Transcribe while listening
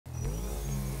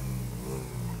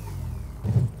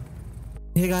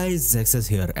Hey guys, Zexus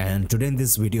here, and today in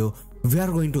this video we are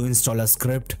going to install a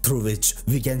script through which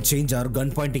we can change our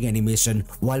gun pointing animation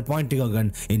while pointing a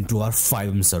gun into our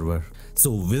FiveM server.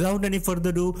 So without any further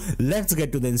ado, let's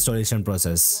get to the installation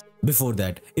process. Before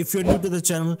that, if you're new to the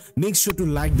channel, make sure to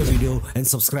like the video and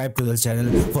subscribe to the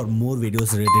channel for more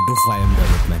videos related to FiveM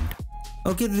development.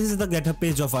 Okay, this is the GitHub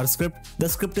page of our script. The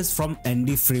script is from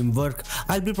ND Framework.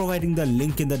 I'll be providing the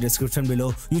link in the description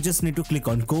below. You just need to click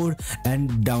on code and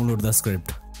download the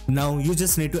script. Now you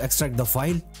just need to extract the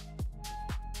file.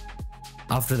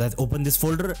 After that, open this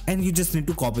folder and you just need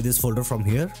to copy this folder from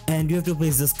here, and you have to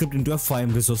paste the script into a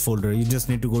FiveM resource folder. You just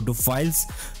need to go to Files,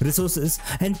 Resources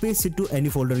and paste it to any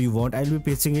folder you want. I'll be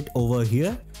pasting it over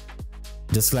here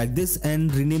just like this,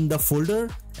 and rename the folder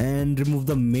and remove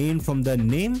the main from the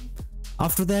name.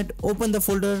 After that, open the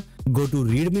folder, go to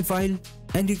readme file,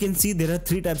 and you can see there are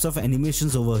three types of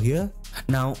animations over here.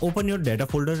 Now open your data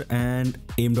folder and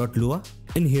aim.lua.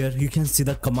 In here you can see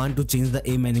the command to change the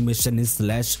aim animation is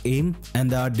 /aim,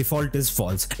 and the default is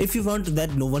false. If you want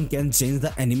that no one can change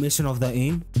the animation of the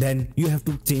aim, then you have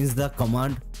to change the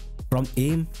command from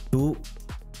aim to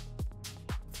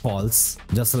false,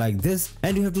 just like this,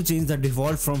 and you have to change the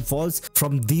default from false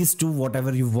from these two,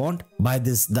 whatever you want. By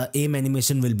this, the aim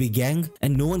animation will be gang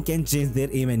and no one can change their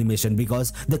aim animation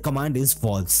because the command is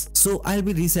false. So I'll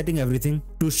be resetting everything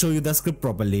to show you the script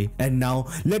properly. And now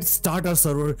let's start our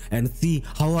server and see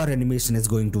how our animation is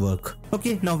going to work.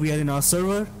 Okay, now we are in our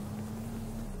server,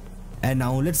 and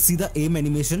now let's see the aim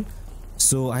animation.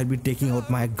 So I'll be taking out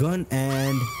my gun,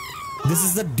 and this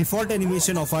is the default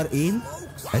animation of our aim,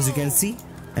 as you can see.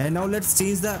 And now let's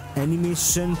change the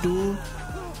animation to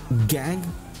gang,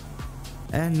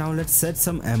 and now let's set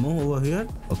some ammo over here.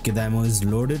 Okay, the ammo is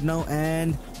loaded now,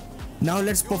 and now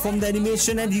let's perform the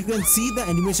animation, and you can see the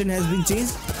animation has been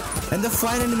changed, and the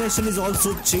fire animation is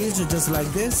also changed, just like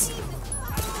this.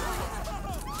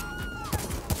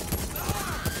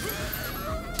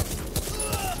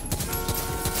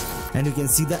 And you can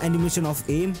see the animation of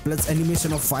aim plus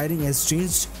animation of firing has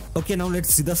changed. Okay, now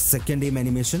let's see the second aim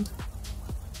animation,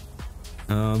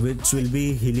 which will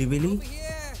be hilly willy.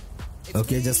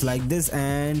 Okay, just like this.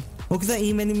 And okay, the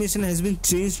aim animation has been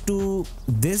changed to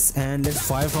this, and let's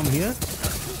fire from here,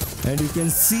 and you can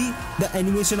see the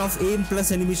animation of aim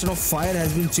plus animation of fire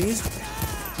has been changed.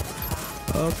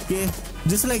 Okay,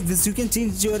 just like this, you can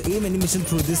change your aim animation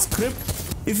through this script.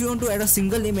 If you want to add a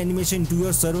single aim animation to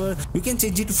your server, you can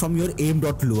change it from your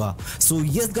aim.lua. So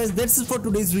yes guys, that's it for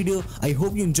today's video. I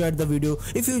hope you enjoyed the video.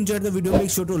 If you enjoyed the video, make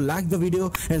sure to like the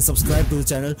video and subscribe to the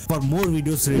channel for more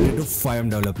videos related to FiveM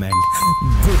development.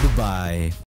 Goodbye.